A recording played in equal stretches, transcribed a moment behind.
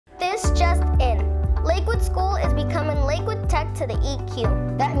Tech to the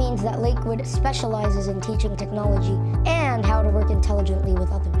EQ. That means that Lakewood specializes in teaching technology and how to work intelligently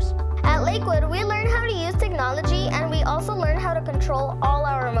with others. At Lakewood, we learn how to use technology, and we also learn how to control all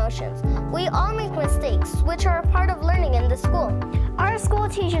our emotions. We all make mistakes, which are a part of learning in this school. Our school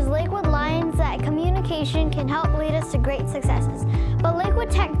teaches Lakewood Lions that communication can help lead us to great successes. But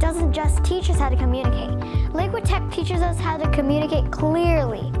Lakewood Tech doesn't just teach us how to communicate. Lakewood Tech teaches us how to communicate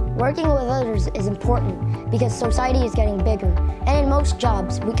clearly. Working with others is important because society is getting bigger, and in most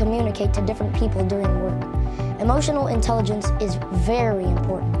jobs, we communicate to different people during work. Emotional intelligence is very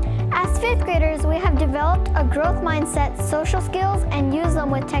important. As fifth graders, we have developed a growth mindset, social skills, and use them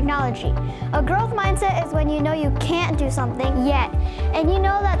with technology. A growth mindset is when you know you can't do something yet, and you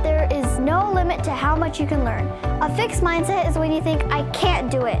know that there is no limit to how much you can learn. A fixed mindset is when you think, I can't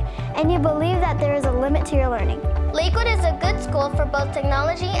do it, and you believe that there is a limit to your learning. Lakewood is a good school for both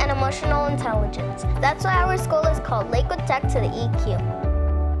technology and emotional intelligence. That's why our school is called Lakewood Tech to the EQ.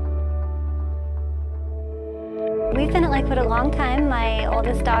 We've been at Lakewood a long time. My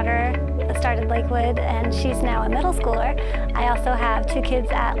oldest daughter started Lakewood and she's now a middle schooler. I also have 2 kids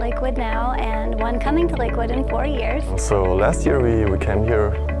at Lakewood now and 1 coming to Lakewood in 4 years. So last year we came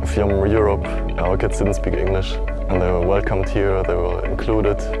here from Europe. Our kids didn't speak English and they were welcomed here, they were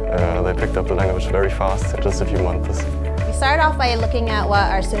included. They picked up the language very fast in just a few months. We started off by looking at what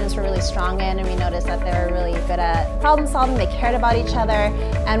our students were really strong in, and we noticed that they were really good at problem solving, they cared about each other,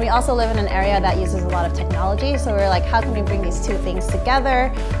 and we also live in an area that uses a lot of technology, so we were like, how can we bring these 2 things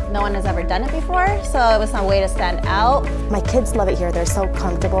together? No one has ever done it before, so it was a way to stand out. My kids love it here, they're so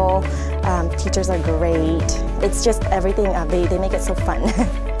comfortable, teachers are great, it's just everything, they make it so fun.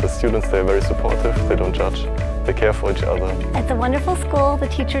 The students, they're very supportive, they don't judge, they care for each other. It's a wonderful school, the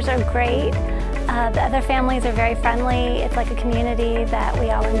teachers are great. The other families are very friendly. It's like a community that we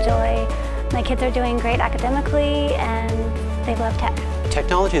all enjoy. My kids are doing great academically and they love tech.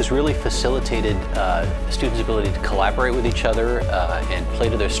 Technology has really facilitated students' ability to collaborate with each other and play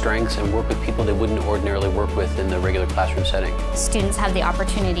to their strengths and work with people they wouldn't ordinarily work with in the regular classroom setting. Students have the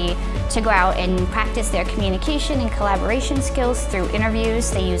opportunity to go out and practice their communication and collaboration skills through interviews.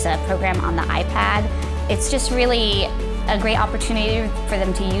 They use a program on the iPad. It's just really a great opportunity for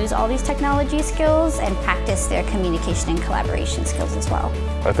them to use all these technology skills and practice their communication and collaboration skills as well.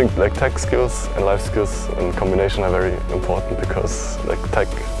 I think tech skills and life skills in combination are very important because tech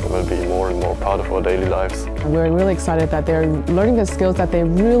will be more and more part of our daily lives. We're really excited that they're learning the skills that they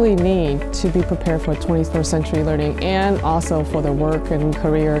really need to be prepared for 21st century learning and also for their work and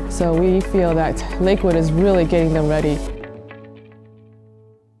career. So we feel that Lakewood is really getting them ready.